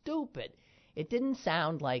sounds stupid. It didn't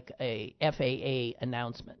sound like a FAA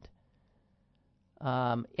announcement.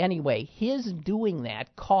 Anyway, his doing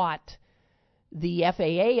that caught the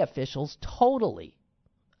FAA officials totally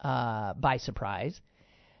by surprise,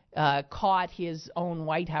 caught his own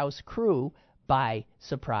White House crew by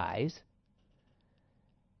surprise,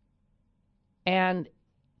 and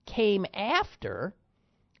came after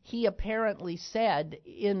he apparently said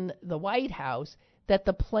in the White House that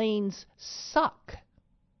the planes suck.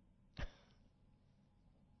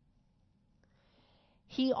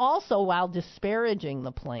 He also, while disparaging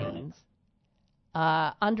the planes,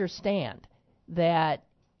 understand that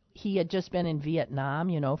he had just been in Vietnam,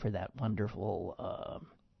 for that wonderful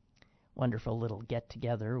little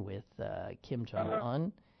get-together with Kim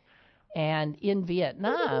Jong-un. And in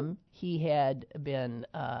Vietnam, he had been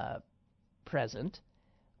present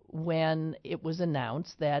when it was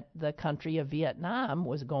announced that the country of Vietnam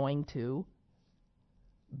was going to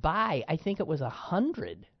buy, I think it was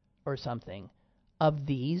 100 or something, of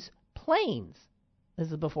these planes.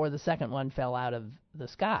 This is before the second one fell out of the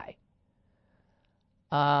sky.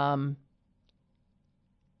 And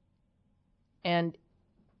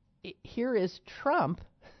here is Trump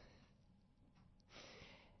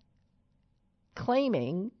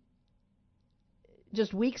claiming,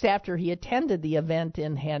 just weeks after he attended the event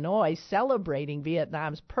in Hanoi celebrating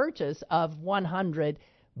Vietnam's purchase of 100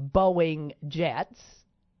 Boeing jets,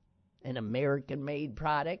 an American-made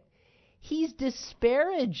product, he's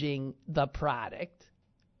disparaging the product,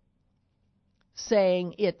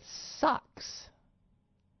 saying it sucks.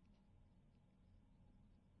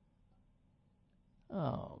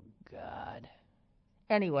 Oh, God.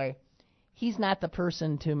 Anyway, he's not the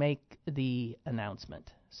person to make the announcement.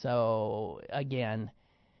 So, again,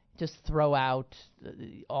 just throw out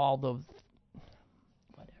all the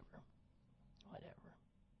whatever.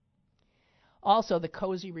 Also, the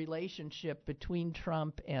cozy relationship between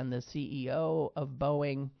Trump and the CEO of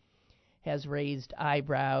Boeing has raised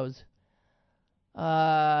eyebrows.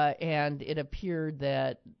 And it appeared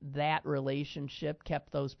that relationship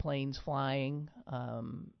kept those planes flying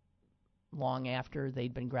long after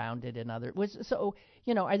they'd been grounded in other. So,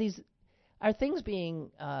 are things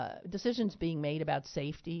decisions being made about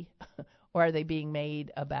safety, or are they being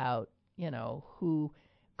made about, who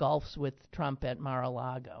golfs with Trump at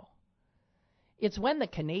Mar-a-Lago? It's when the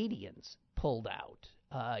Canadians pulled out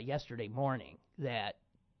yesterday morning that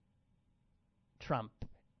Trump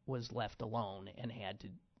was left alone and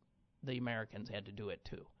the Americans had to do it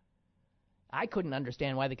too. I couldn't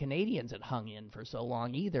understand why the Canadians had hung in for so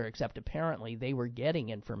long either, except apparently they were getting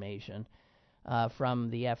information from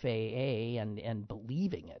the FAA and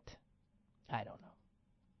believing it. I don't know.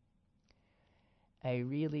 I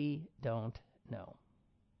really don't know.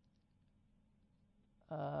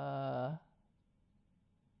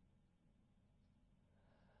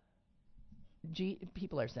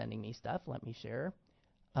 People are sending me stuff. Let me share.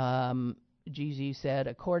 GZ said,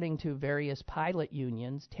 according to various pilot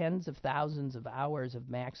unions, tens of thousands of hours of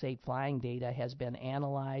MAX 8 flying data has been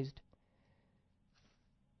analyzed,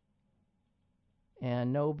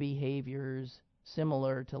 and no behaviors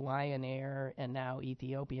similar to Lion Air and now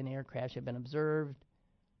Ethiopian Air crash have been observed.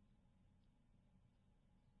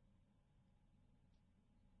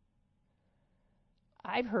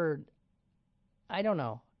 I've heard, I don't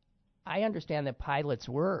know, I understand that pilots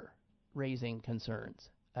were raising concerns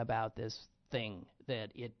about this thing that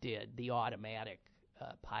it did, the automatic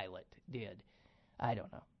pilot did. I don't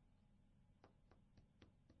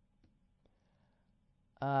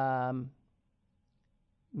know.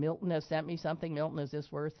 Milton has sent me something. Milton, is this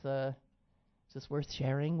worth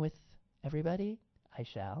sharing with everybody? I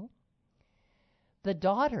shall. The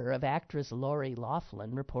daughter of actress Lori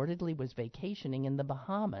Loughlin reportedly was vacationing in the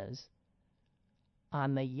Bahamas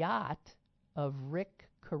on the yacht of Rick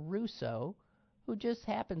Caruso, who just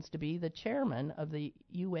happens to be the chairman of the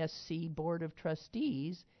USC Board of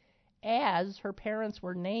Trustees, as her parents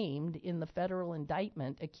were named in the federal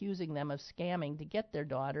indictment accusing them of scamming to get their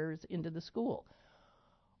daughters into the school.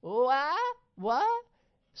 What?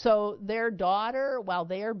 So their daughter, while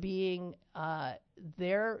they're being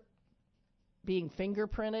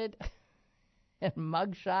fingerprinted and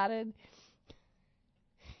mugshotted,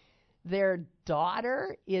 their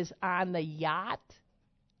daughter is on the yacht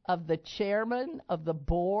of the chairman of the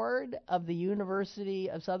board of the University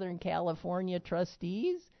of Southern California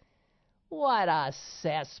trustees? What a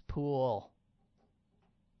cesspool.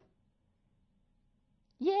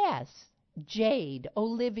 Yes,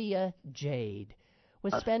 Olivia Jade,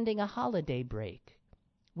 was spending a holiday break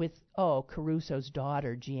with, Caruso's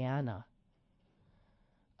daughter, Gianna.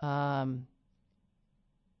 Oh,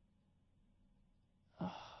 God.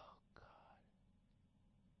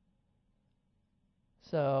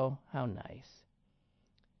 So, how nice.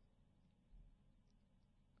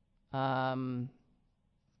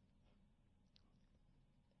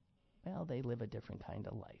 Well, they live a different kind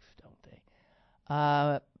of life, don't they?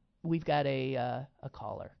 We've got a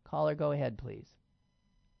caller. Caller, go ahead, please.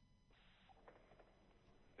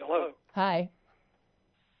 Hello. Hi.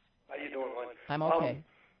 How you doing, Lynn? I'm okay.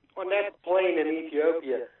 On that plane in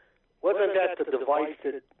Ethiopia, wasn't that the device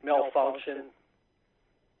that malfunctioned?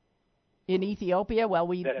 In Ethiopia? Well,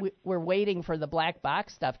 we're waiting for the black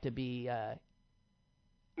box stuff to be...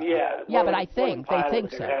 Yeah, but I think they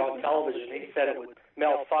think so. Had on television, he said it would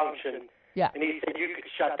malfunction. Yeah. And he said you could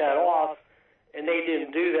shut that off, and they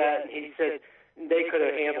didn't do that. And he said they could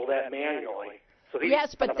have handled that manually. So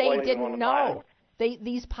yes, but they didn't know.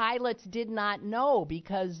 These pilots did not know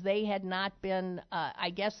because they had not been,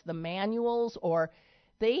 I guess, the manuals, or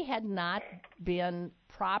they had not been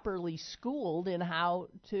properly schooled in how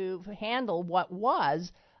to handle what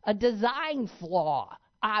was a design flaw,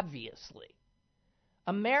 obviously.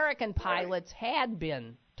 American pilots had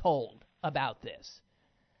been told about this.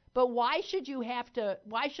 But why should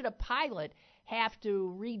a pilot have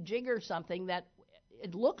to rejigger something that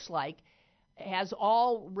it looks like has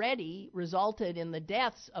already resulted in the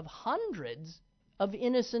deaths of hundreds of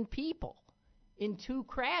innocent people in 2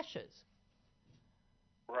 crashes?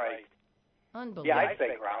 Right. Unbelievable. Yeah, I'd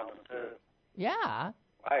say ground them, too. Yeah.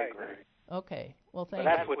 I agree. Okay. Well, thank you.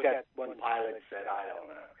 But that's you. what that one pilot said. I don't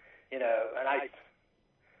know. And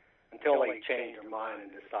until they changed their mind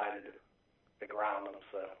and decided to ground them,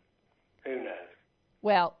 so who knows?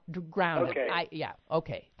 Well, grounded. Okay.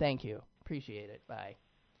 Okay. Thank you. Appreciate it. Bye.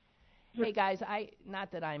 Hey guys,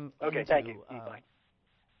 not that I'm into thank you.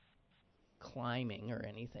 climbing or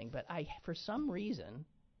anything, but I, for some reason,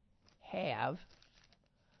 have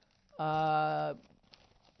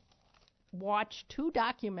watched 2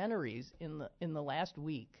 documentaries in the last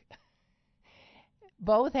week.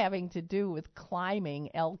 both having to do with climbing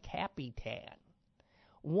El Capitan.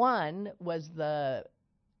 One was the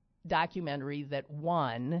documentary that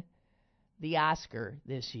won the Oscar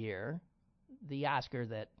this year, the Oscar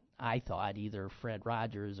that I thought either Fred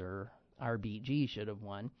Rogers or RBG should have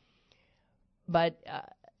won. But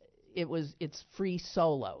it's Free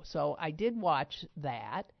Solo. So I did watch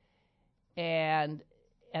that, and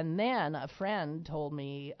then a friend told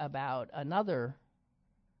me about another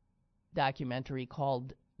documentary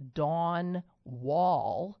called Dawn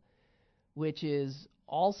Wall, which is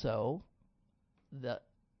also the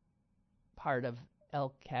part of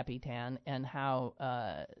El Capitan, and how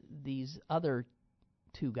these other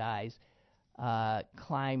two guys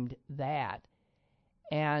climbed that.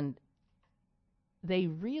 And they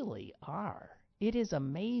really are. It is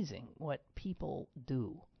amazing what people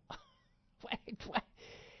do.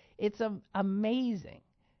 It's amazing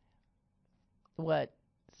what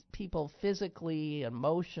people physically,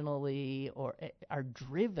 emotionally, or are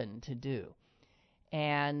driven to do.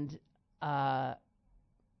 And I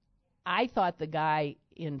thought the guy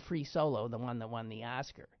in Free Solo, the one that won the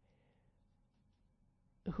Oscar,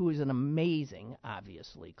 who is an amazing,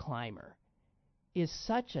 obviously, climber, is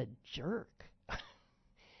such a jerk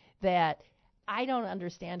that I don't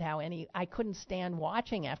understand how I couldn't stand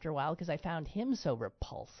watching after a while, because I found him so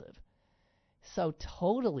repulsive, so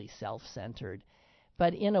totally self-centered.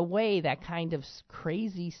 But in a way, that kind of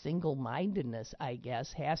crazy single-mindedness, I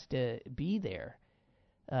guess, has to be there.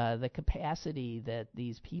 The capacity that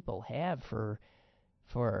these people have for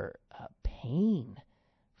pain,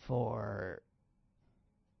 for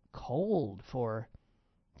cold, for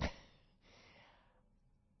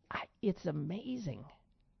it's amazing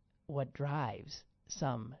what drives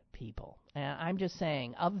some people. And I'm just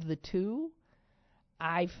saying, of the two,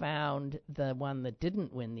 I found the one that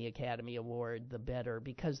didn't win the Academy Award the better,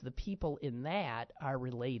 because the people in that are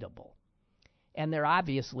relatable. And they're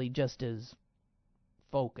obviously just as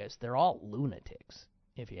focused. They're all lunatics,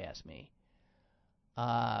 if you ask me.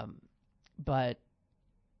 But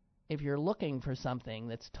if you're looking for something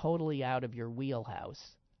that's totally out of your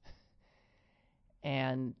wheelhouse,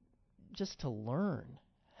 and just to learn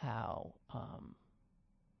how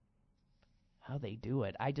they do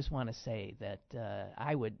it, I just want to say that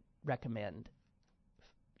I would recommend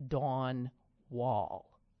Dawn Wall,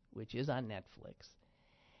 which is on Netflix.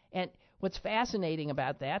 And what's fascinating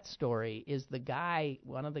about that story is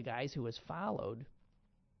one of the guys who was followed,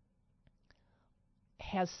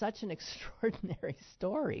 has such an extraordinary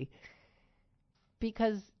story,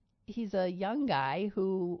 because he's a young guy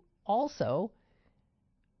who also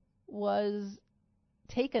was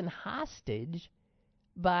taken hostage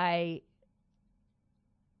by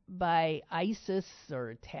ISIS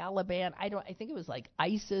or Taliban. I think it was like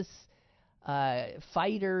ISIS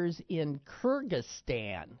fighters in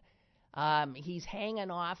Kyrgyzstan. He's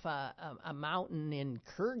hanging off a mountain in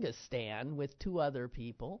Kyrgyzstan with two other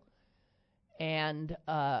people, and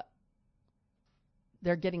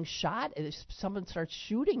they're getting shot. Someone starts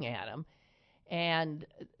shooting at him, and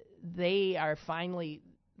they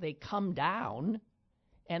come down,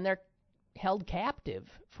 and they're held captive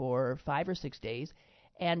for 5 or 6 days.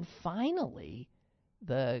 And finally,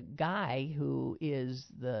 the guy who is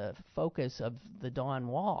the focus of the Dawn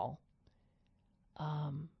Wall,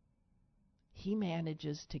 he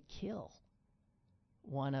manages to kill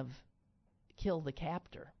the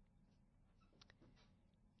captor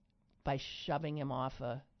by shoving him off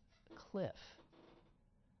a cliff.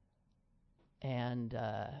 And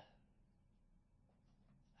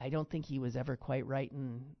I don't think he was ever quite right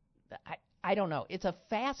I don't know. It's a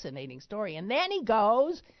fascinating story. And then he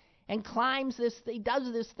goes and climbs he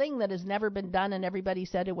does this thing that has never been done, and everybody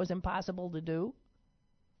said it was impossible to do.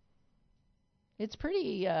 It's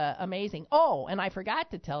pretty amazing. Oh, and I forgot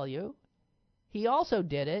to tell you, he also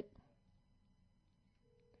did it.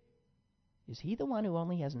 Is he the one who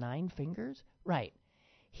only has 9 fingers? Right.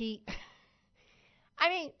 I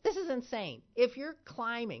mean, this is insane. If you're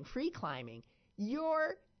climbing, free climbing,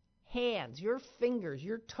 your hands, your fingers,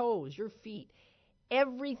 your toes, your feet,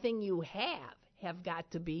 everything you have got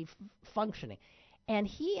to be functioning. And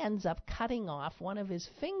he ends up cutting off one of his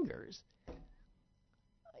fingers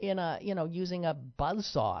using a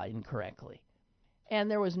buzzsaw incorrectly. And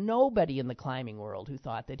there was nobody in the climbing world who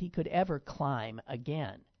thought that he could ever climb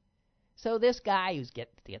again. So this guy who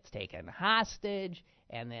gets taken hostage,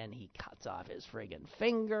 and then he cuts off his friggin'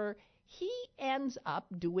 finger, he ends up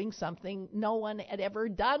doing something no one had ever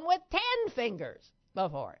done with 10 fingers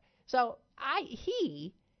before. So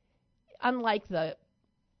he, unlike the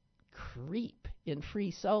creep in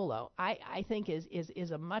Free Solo, I think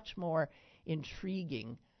is a much more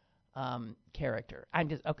intriguing character. I'm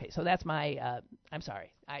just okay. So that's my. I'm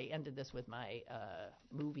sorry. I ended this with my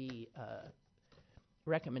movie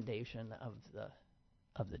recommendation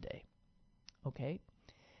of the day. Okay.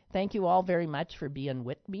 Thank you all very much for being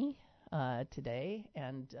with me today,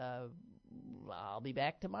 and I'll be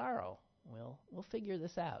back tomorrow. We'll figure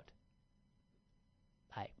this out.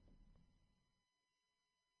 Bye.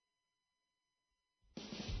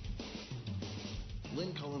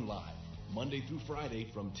 Lynn Cullen Live, Monday through Friday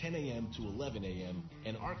from 10 a.m. to 11 a.m.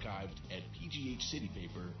 and archived at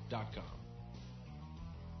pghcitypaper.com.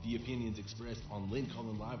 The opinions expressed on Lynn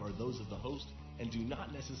Cullen Live are those of the host and do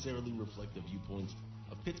not necessarily reflect the viewpoints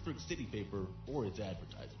of Pittsburgh City Paper or its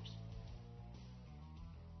advertisers.